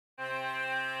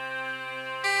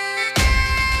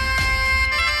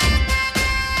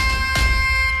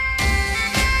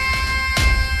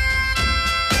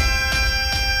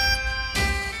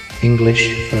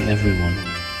English for everyone.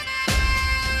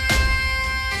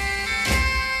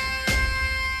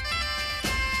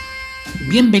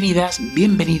 Bienvenidas,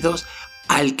 bienvenidos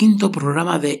al quinto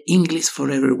programa de English for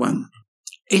Everyone.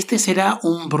 Este será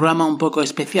un programa un poco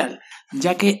especial,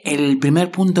 ya que el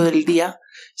primer punto del día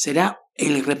será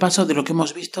el repaso de lo que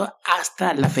hemos visto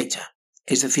hasta la fecha.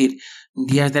 Es decir,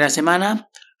 días de la semana,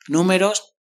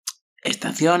 números,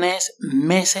 estaciones,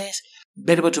 meses,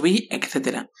 verbo to be,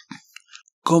 etc.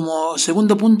 Como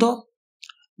segundo punto,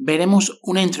 veremos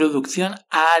una introducción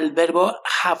al verbo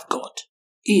have got.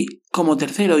 Y como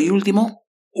tercero y último,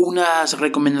 unas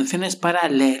recomendaciones para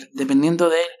leer, dependiendo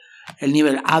del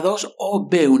nivel A2 o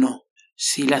B1.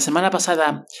 Si la semana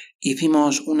pasada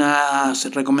hicimos unas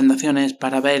recomendaciones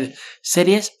para ver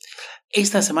series,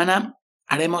 esta semana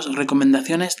haremos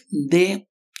recomendaciones de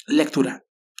lectura.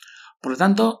 Por lo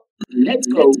tanto, let's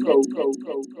go.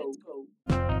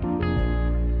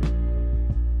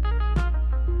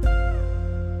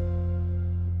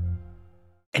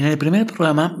 En el primer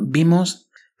programa vimos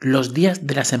los días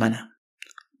de la semana.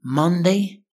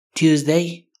 Monday,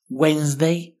 Tuesday,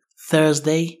 Wednesday,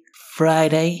 Thursday,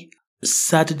 Friday,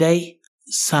 Saturday,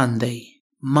 Sunday.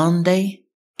 Monday,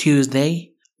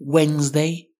 Tuesday,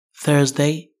 Wednesday,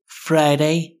 Thursday,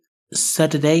 Friday,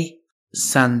 Saturday,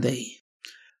 Sunday.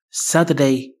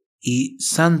 Saturday y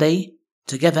Sunday,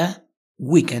 together,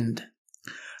 weekend.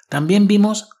 También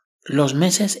vimos los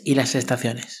meses y las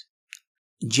estaciones.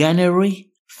 January,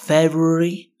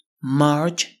 February,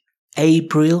 March,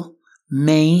 April,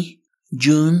 May,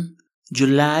 June,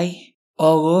 July,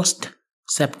 August,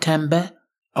 September,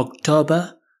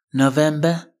 October,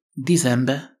 November,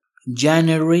 December.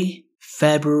 January,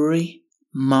 February,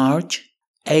 March,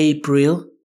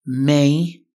 April,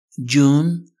 May,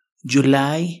 June,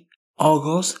 July,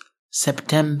 August,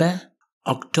 September,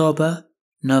 October,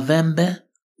 November,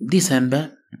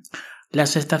 December.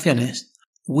 Las estaciones: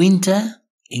 winter,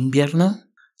 invierno,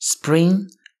 spring,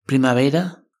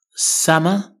 primavera,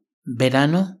 summer,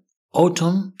 verano,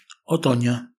 autumn,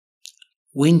 otoño.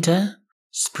 Winter,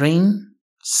 spring,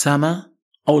 summer,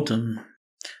 autumn.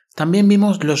 También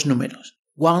vimos los números: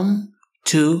 1,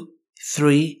 2,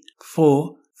 3,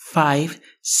 4, 5,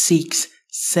 6,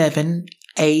 7,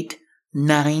 8,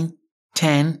 9,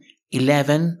 10,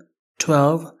 11,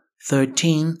 12,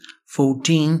 13,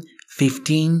 14,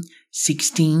 15,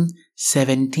 16,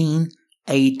 17,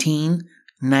 18,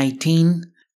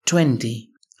 19,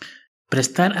 20.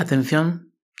 Prestar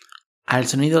atención al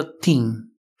sonido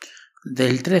teen.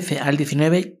 Del 13 al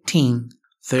 19, teen.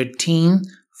 13,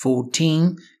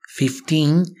 14,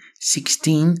 15,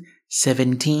 16,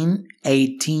 17,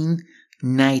 18,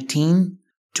 19,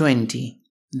 20.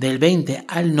 Del 20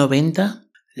 al 90,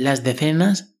 las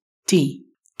decenas T.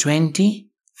 20,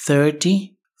 30,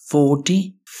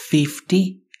 40, 50,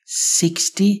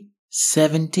 60,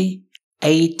 70,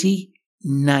 80,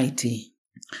 90.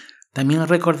 También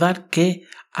recordar que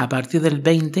a partir del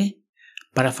 20,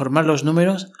 para formar los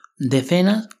números,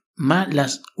 decenas más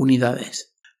las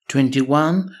unidades.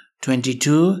 21,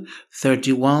 22,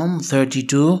 31,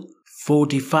 32,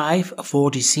 45,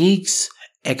 46,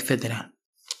 etc.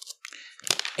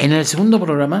 En el segundo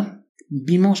programa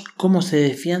vimos cómo se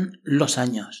decían los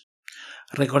años.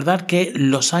 Recordar que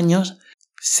los años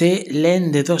se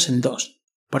leen de dos en dos.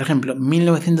 Por ejemplo,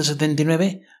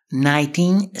 1979,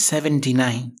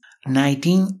 1979.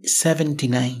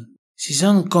 1979. Si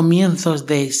son comienzos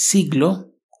de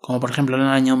siglo, como por ejemplo en el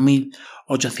año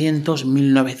 1800,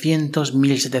 1900,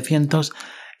 1700,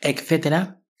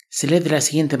 etc., se lee de la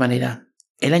siguiente manera.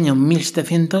 El año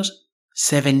 1700,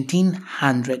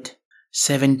 1700.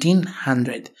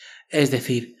 1700. Es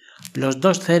decir, los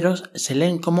dos ceros se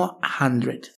leen como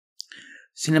 100.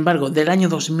 Sin embargo, del año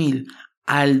 2000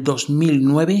 al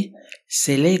 2009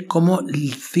 se lee como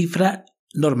cifra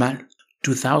normal.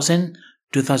 2000,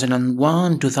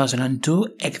 2001,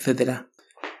 2002, etc.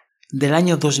 Del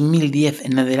año 2010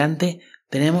 en adelante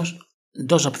tenemos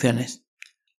dos opciones.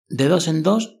 De dos en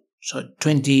dos,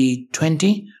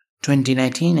 2020,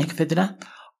 2019, etc.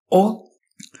 O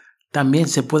también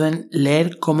se pueden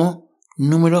leer como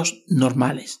números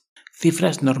normales,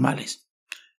 cifras normales.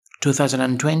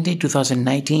 2020,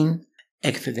 2019,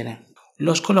 etc.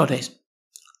 Los colores.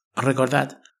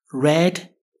 Recordad: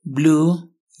 red,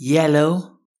 blue,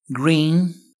 yellow,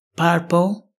 green,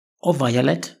 purple o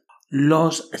violet.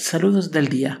 Los saludos del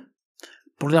día.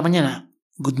 Por la mañana,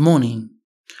 good morning.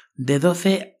 De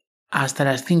 12 hasta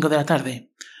las 5 de la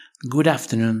tarde, good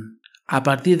afternoon. A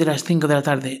partir de las 5 de la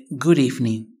tarde, good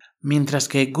evening. Mientras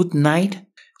que good night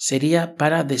sería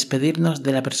para despedirnos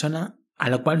de la persona a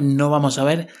la cual no vamos a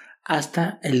ver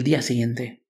hasta el día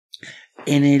siguiente.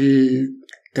 En el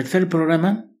Tercer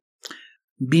programa,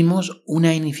 vimos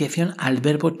una iniciación al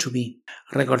verbo to be.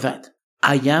 Recordad,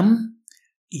 I am,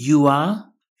 you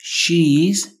are, she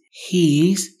is,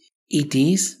 he is, it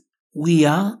is, we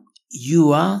are,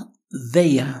 you are,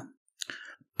 they are.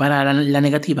 Para la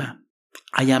negativa,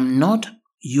 I am not,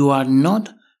 you are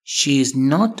not, she is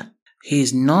not, he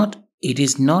is not, it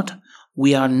is not,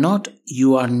 we are not,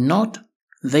 you are not,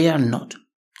 they are not.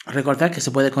 Recordad que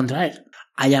se puede contraer.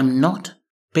 I am not,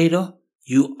 pero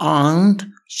you aren't,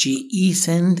 she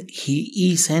isn't,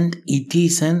 he isn't, it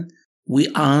isn't, we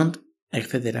aren't,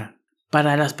 etc.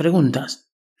 Para las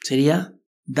preguntas, sería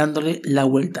dándole la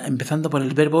vuelta, empezando por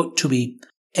el verbo to be.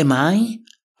 Am I?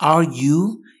 Are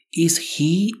you? Is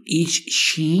he? Is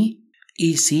she?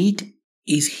 Is it?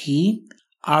 Is he?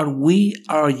 Are we?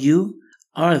 Are you?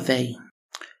 Are they?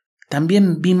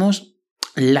 También vimos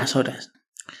las horas.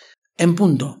 En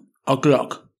punto,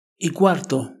 o'clock. Y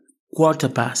cuarto,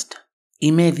 quarter past.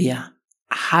 Y media,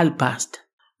 half past.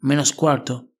 Menos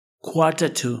cuarto, quarter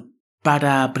to.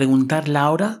 Para preguntar la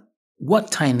hora,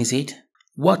 what time is it?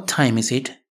 What time is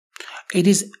it? It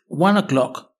is 1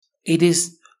 o'clock. It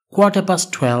is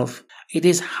 12:15. It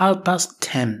is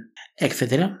 10:30,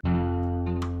 etc.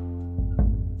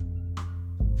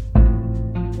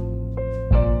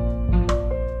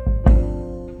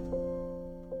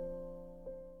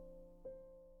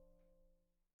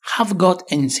 Have got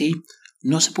en sí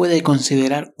no se puede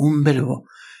considerar un verbo,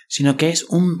 sino que es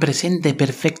un presente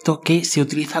perfecto que se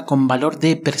utiliza con valor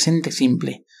de presente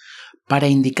simple para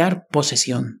indicar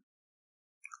posesión.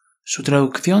 Su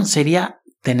traducción sería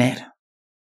tener.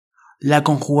 La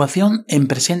conjugación en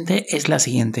presente es la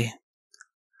siguiente.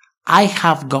 I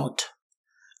have got,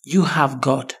 you have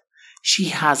got, she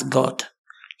has got,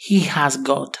 he has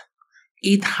got,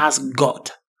 it has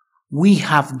got, we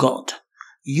have got,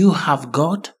 you have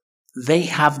got, they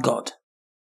have got.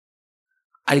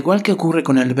 Al igual que ocurre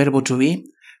con el verbo to be,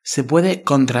 se puede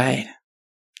contraer,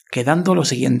 quedando lo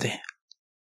siguiente.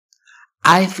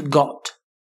 I've got,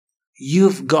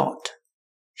 you've got,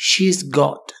 she's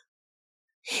got,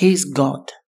 he's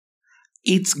got,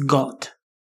 it's got,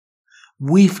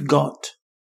 we've got,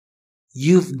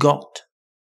 you've got,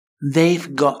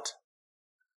 they've got.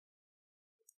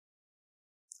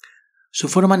 Su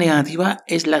forma negativa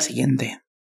es la siguiente.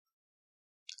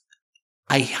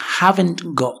 I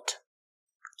haven't got,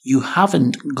 you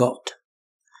haven't got,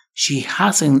 she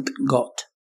hasn't got,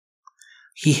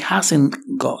 he hasn't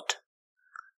got,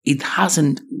 it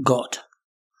hasn't got,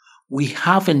 we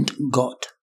haven't got,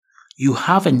 you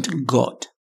haven't got,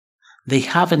 they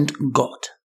haven't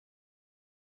got.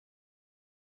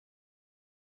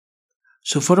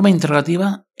 Su forma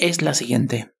interrogativa es la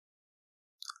siguiente.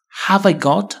 Have I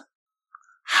got?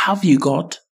 Have you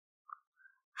got?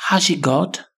 Has she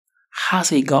got? Has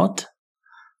he got?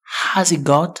 Has he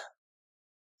got?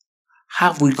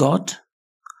 Have we got?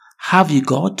 Have you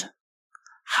got?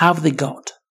 Have they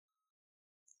got?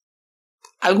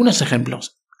 Algunos ejemplos.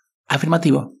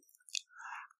 Afirmativo.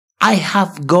 I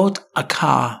have got a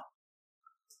car.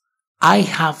 I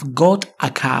have got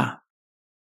a car.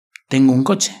 Tengo un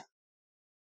coche.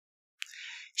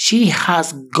 She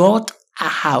has got a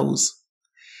house.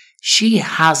 She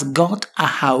has got a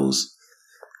house.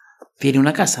 Tiene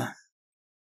una casa.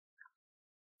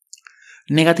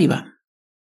 Negativa.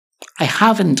 I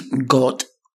haven't got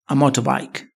a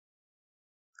motorbike.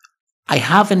 I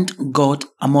haven't got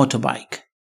a motorbike.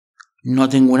 No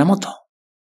tengo una moto.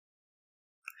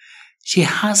 She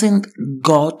hasn't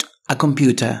got a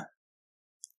computer.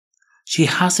 She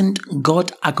hasn't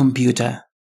got a computer.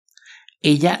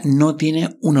 Ella no tiene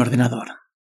un ordenador.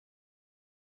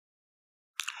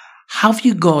 Have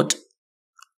you got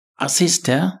a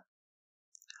sister?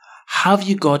 Have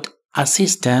you got a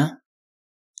sister?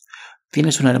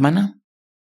 ¿Tienes una hermana?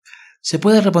 Se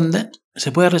puede responder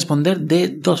de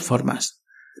dos formas.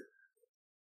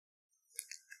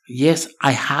 Yes,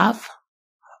 I have.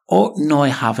 O no, I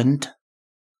haven't.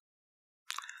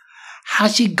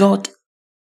 Has she got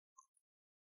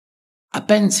a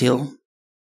pencil?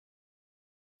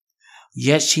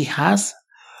 Yes, she has.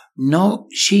 No,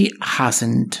 she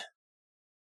hasn't.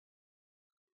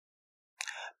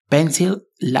 Pencil,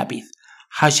 lápiz.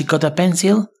 Has she got a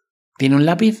pencil? ¿Tiene un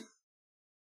lápiz?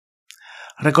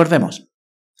 Recordemos.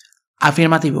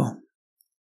 Afirmativo.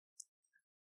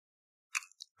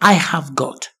 I have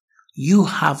got. You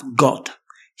have got.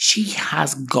 She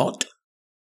has got.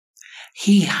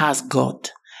 He has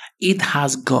got. It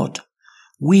has got.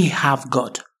 We have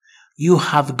got. You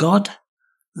have got.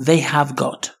 They have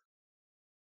got.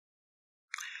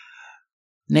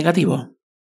 Negativo.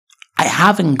 I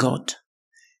haven't got.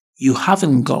 You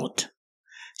haven't got.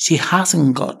 She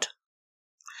hasn't got.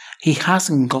 He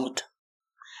hasn't got.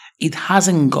 It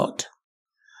hasn't got.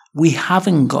 We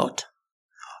haven't got.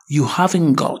 You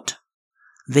haven't got.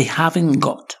 They haven't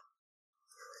got.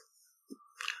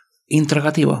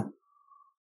 Interrogativo.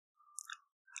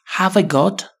 Have I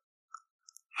got?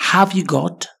 Have you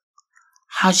got?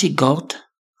 Has she got?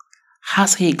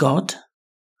 Has he got?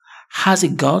 Has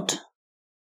it got?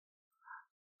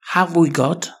 Have we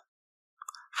got?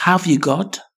 Have you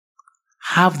got?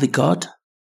 Have they got?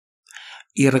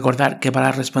 Y recordar que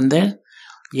para responder,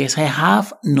 yes I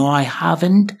have, no I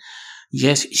haven't,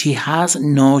 yes she has,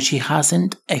 no she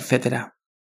hasn't, etc.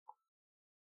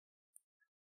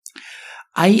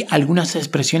 Hay algunas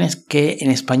expresiones que en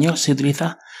español se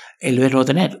utiliza el verbo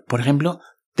tener. Por ejemplo,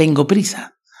 tengo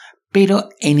prisa. Pero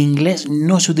en inglés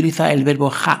no se utiliza el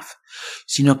verbo have,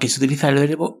 sino que se utiliza el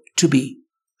verbo to be.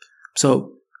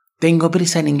 So, tengo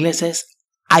prisa en inglés es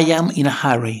I am in a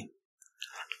hurry.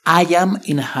 I am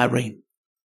in a hurry.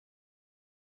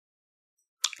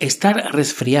 Estar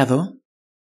resfriado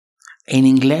en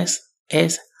inglés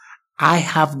es I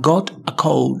have got a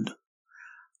cold.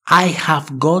 I have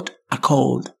got a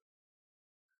cold.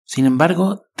 Sin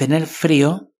embargo, tener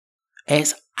frío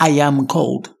es I am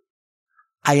cold.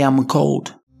 I am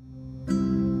cold.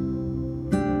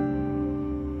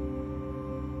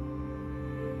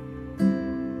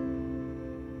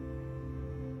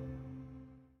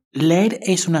 Leer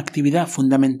es una actividad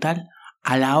fundamental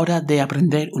a la hora de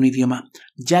aprender un idioma,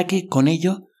 ya que con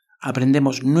ello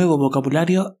aprendemos nuevo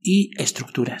vocabulario y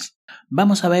estructuras.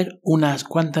 Vamos a ver unas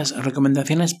cuantas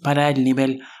recomendaciones para el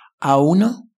nivel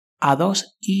A1,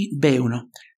 A2 y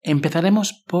B1.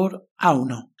 Empezaremos por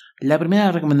A1. La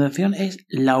primera recomendación es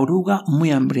La oruga muy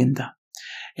hambrienta.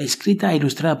 Escrita e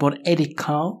ilustrada por Eric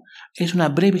Carle, es una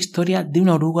breve historia de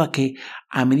una oruga que,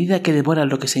 a medida que devora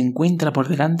lo que se encuentra por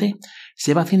delante,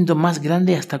 se va haciendo más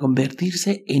grande hasta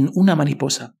convertirse en una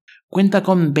mariposa. Cuenta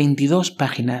con 22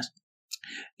 páginas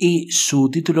y su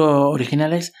título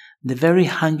original es The Very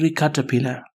Hungry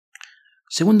Caterpillar.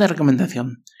 Segunda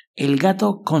recomendación, El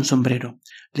gato con sombrero.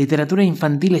 Literatura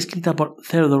infantil escrita por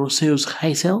Theodore Seuss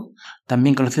Hazel,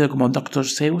 también conocido como Dr.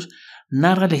 Seuss,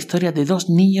 narra la historia de dos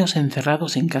niños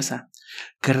encerrados en casa,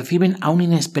 que reciben a un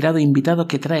inesperado invitado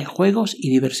que trae juegos y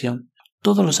diversión.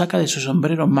 Todo lo saca de su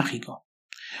sombrero mágico.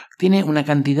 Tiene una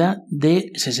cantidad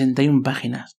de 61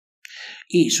 páginas.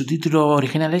 Y su título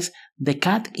original es The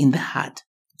Cat in the Hat.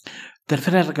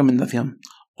 Tercera recomendación.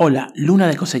 Hola, luna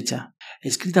de cosecha.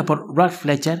 Escrita por Ralph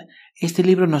Fletcher, este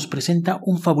libro nos presenta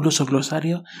un fabuloso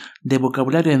glosario de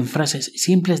vocabulario en frases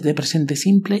simples de presente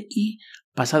simple y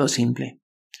pasado simple.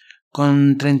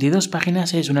 Con 32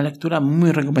 páginas es una lectura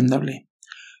muy recomendable.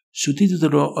 Su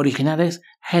título original es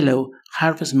Hello,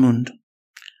 Harvest Moon.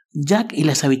 Jack y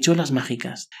las habichuelas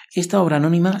mágicas. Esta obra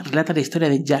anónima relata la historia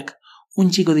de Jack,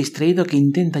 un chico distraído que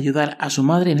intenta ayudar a su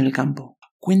madre en el campo.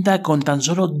 Cuenta con tan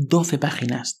solo 12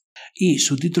 páginas. Y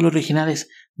su título original es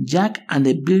Jack and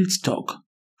the Beanstalk.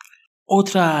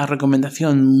 Otra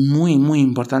recomendación muy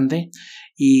importante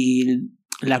y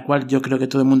la cual yo creo que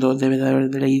todo el mundo debe de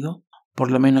haber leído,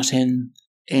 por lo menos en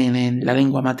la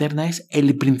lengua materna, es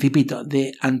El Principito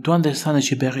de Antoine de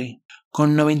Saint-Exupéry.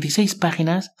 Con 96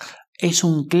 páginas es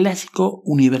un clásico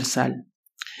universal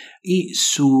y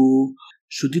su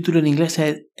título en inglés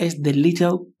es The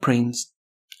Little Prince.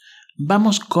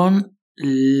 Vamos con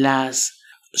las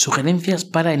sugerencias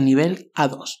para el nivel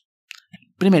A2.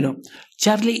 Primero,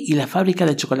 Charlie y la fábrica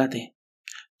de chocolate.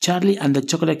 Charlie and the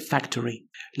Chocolate Factory.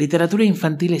 Literatura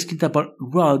infantil escrita por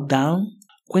Roald Dahl,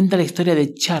 cuenta la historia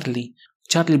de Charlie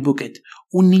Bucket,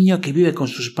 un niño que vive con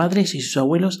sus padres y sus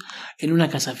abuelos en una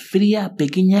casa fría,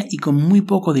 pequeña y con muy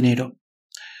poco dinero.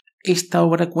 Esta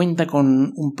obra cuenta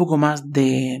con un poco más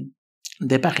de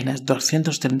páginas,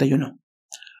 231.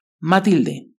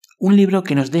 Matilde, un libro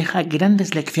que nos deja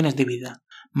grandes lecciones de vida.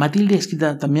 Matilde,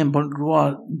 escrita también por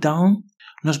Roald Dahl,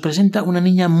 nos presenta una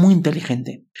niña muy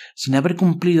inteligente. Sin haber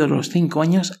cumplido los 5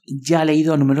 años, ya ha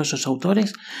leído a numerosos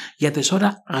autores y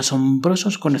atesora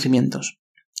asombrosos conocimientos.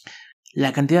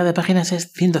 La cantidad de páginas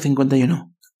es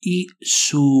 151 y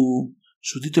su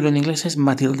título en inglés es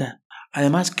Matilda.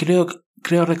 Además, creo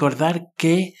recordar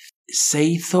que se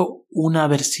hizo una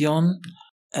versión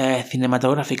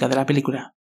cinematográfica de la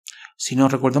película, si no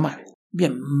recuerdo mal.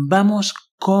 Bien, vamos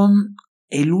con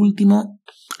el último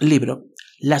libro,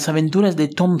 Las aventuras de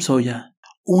Tom Sawyer,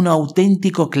 un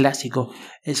auténtico clásico,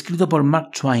 escrito por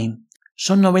Mark Twain.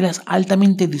 Son novelas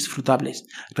altamente disfrutables,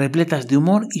 repletas de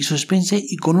humor y suspense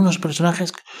y con unos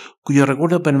personajes cuyo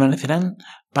recuerdo permanecerán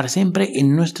para siempre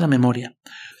en nuestra memoria.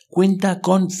 Cuenta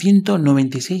con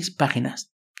 196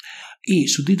 páginas y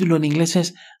su título en inglés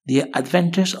es The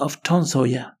Adventures of Tom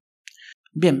Sawyer.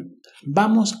 Bien,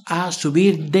 vamos a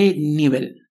subir de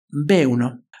nivel.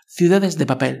 B1. Ciudades de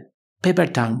papel.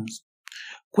 Paper Towns.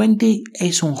 Quentin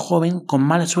es un joven con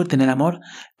mala suerte en el amor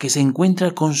que se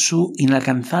encuentra con su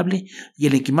inalcanzable y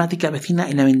enigmática vecina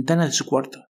en la ventana de su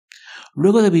cuarto.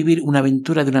 Luego de vivir una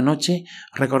aventura de una noche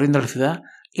recorriendo la ciudad,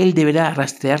 él deberá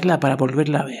rastrearla para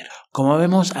volverla a ver. Como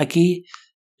vemos aquí,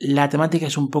 la temática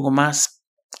es un poco más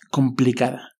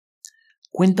complicada.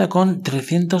 Cuenta con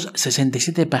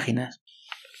 367 páginas.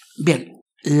 Bien,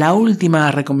 la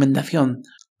última recomendación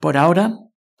por ahora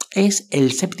es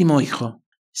El séptimo hijo,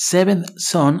 Seventh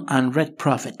Son and Red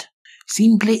Prophet.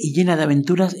 Simple y llena de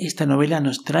aventuras, esta novela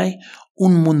nos trae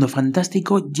un mundo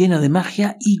fantástico lleno de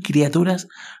magia y criaturas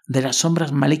de las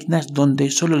sombras malignas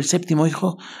donde solo el séptimo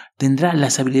hijo tendrá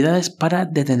las habilidades para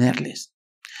detenerles.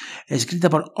 Escrita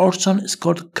por Orson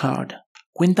Scott Card,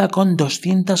 cuenta con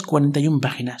 241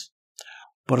 páginas.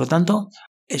 Por lo tanto,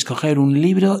 escoger un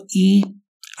libro y,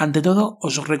 ante todo,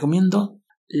 os recomiendo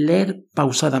leer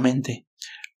pausadamente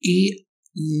y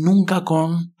nunca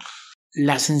con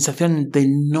la sensación de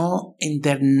no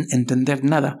entender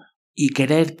nada y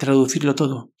querer traducirlo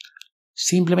todo.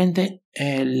 Simplemente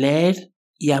leer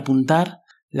y apuntar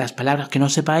las palabras que no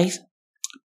sepáis,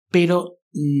 pero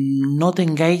no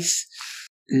tengáis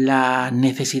la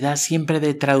necesidad siempre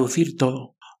de traducir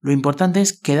todo. Lo importante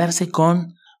es quedarse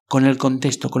con el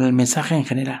contexto, con el mensaje en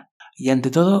general y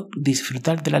ante todo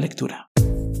disfrutar de la lectura.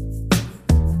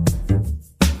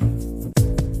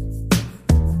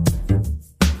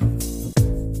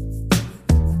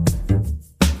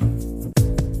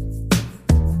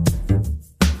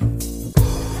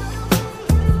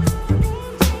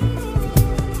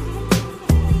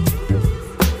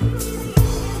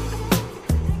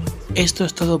 Esto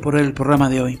es todo por el programa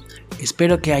de hoy.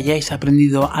 Espero que hayáis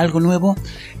aprendido algo nuevo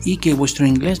y que vuestro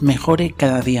inglés mejore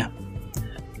cada día.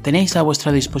 Tenéis a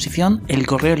vuestra disposición el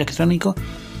correo electrónico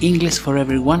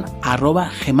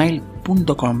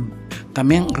englishforeveryone@gmail.com.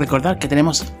 También recordad que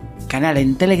tenemos canal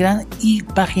en Telegram y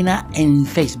página en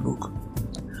Facebook.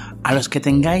 A los que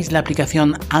tengáis la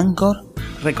aplicación Anchor,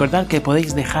 recordad que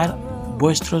podéis dejar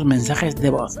vuestros mensajes de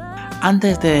voz.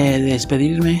 Antes de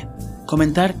despedirme,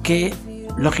 comentar que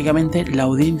lógicamente la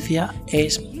audiencia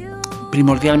es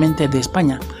primordialmente de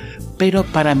España, pero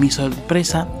para mi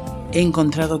sorpresa he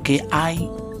encontrado que hay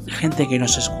gente que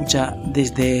nos escucha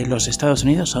desde los Estados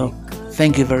Unidos, so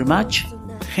thank you very much.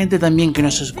 Gente también que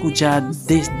nos escucha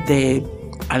desde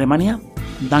Alemania,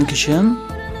 Dankeschön,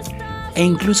 e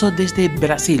incluso desde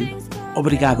Brasil,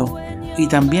 obrigado, y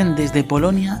también desde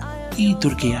Polonia y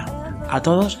Turquía. A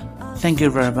todos, thank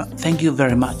you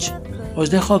very much. Os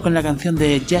dejo con la canción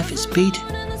de Jeff Speed,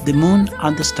 The Moon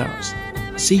and the Stars.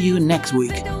 See you next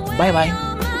week. Bye bye.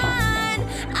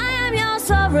 I am yours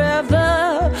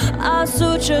forever. Our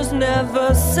sutures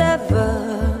never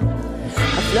sever.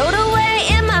 I float away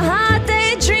in my heart,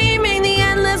 daydreaming the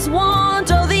endless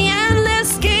want or the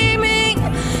endless scheming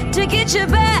to get you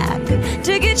back